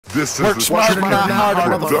This is Work the smarter, not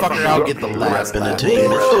harder, motherfucker. I'll get the last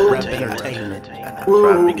Entertainment.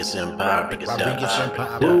 Biggest empire, biggest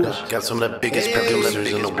empire. Got some of the biggest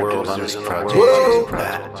producers in the world on this project.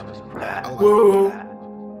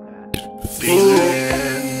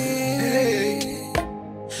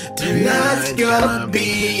 Tonight's gonna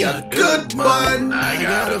be a good one. I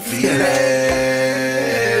got a feeling.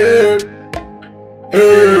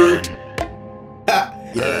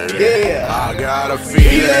 I got a feeling.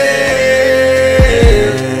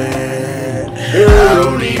 I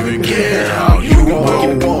don't even care how you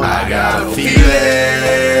go. I got a feeling.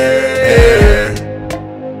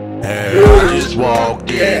 I just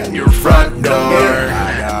walked in your front door.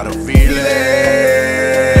 I got a feeling.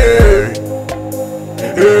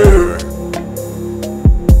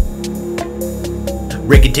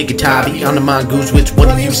 Ricky Ticky Tabby on the mongoose. Which one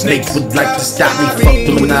of you snakes would like to stop me? Fuck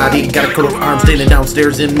Illuminati. Got a coat of arms standing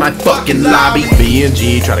downstairs in my fucking lobby.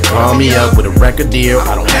 B&G try to call me up with a record deal.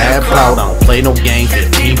 I don't have clout, I don't play no game.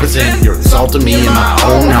 15%, you're insulting me in my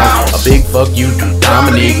own house. A big fuck you to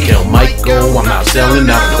Dominique, kill Michael. I'm not selling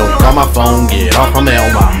out. Don't call my phone, get off my mail.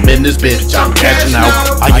 I'm in this bitch, I'm catching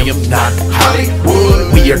out. I am not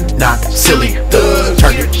Hollywood. We are not silly thugs.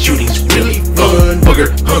 Target shooting's really fun.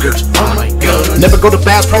 Booger hookers on my gun. Never go to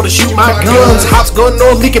Bass Pro to shoot my guns. Hops going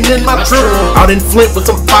on, leaking in my truck. Out in Flint with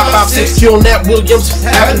some 5.56, killing Nat Williams,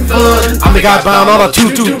 having fun. I'm the guy buying all the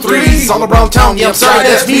 223s all around town. Yeah, I'm sorry,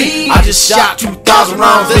 that's me. I just shot 2,000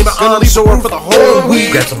 rounds, made my arm sore for the whole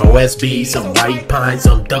week. Grab some OSB, some white pine,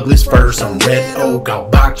 some Douglas fir, some red oak. I'll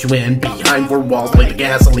box you in behind 4 walls, play the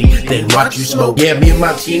gasoline, then watch you smoke. Yeah, me and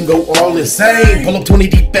my team go all insane. Pull up 20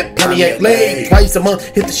 deep at Pontiac Lake. Twice a month,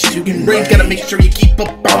 hit the shooting range. Gotta make sure you keep up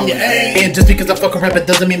on your aim. And just because I fuck around, it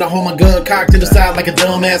doesn't mean I hold my gun cocked to the side like a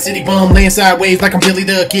dumbass city bum. Laying sideways like I'm Billy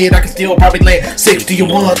the Kid. I can still probably land 6 to your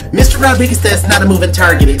 1. Mr. Rodriguez, that's not a moving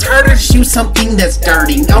target. It's harder to shoot something that's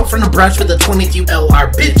darting out from the brush with a 22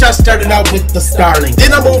 LR. Bitch, I started out with the Starling.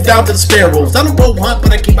 Then I moved out to the Sparrows. I don't roll hunt,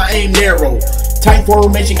 but I keep my aim narrow. Tight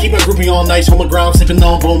formation, keep it groupie all night. Home ground, sipping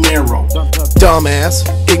on bone marrow. Dumbass,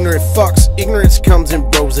 ignorant fucks. Ignorance comes in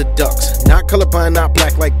rows of ducks. Not colorblind, not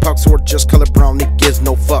black like pucks, or just color brown, it gives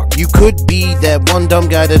no fuck. You could be that one dumb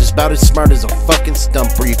guy that is about as smart as a fucking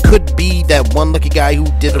stump, or you could be that one lucky guy who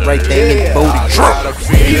did the right thing and voted Trump.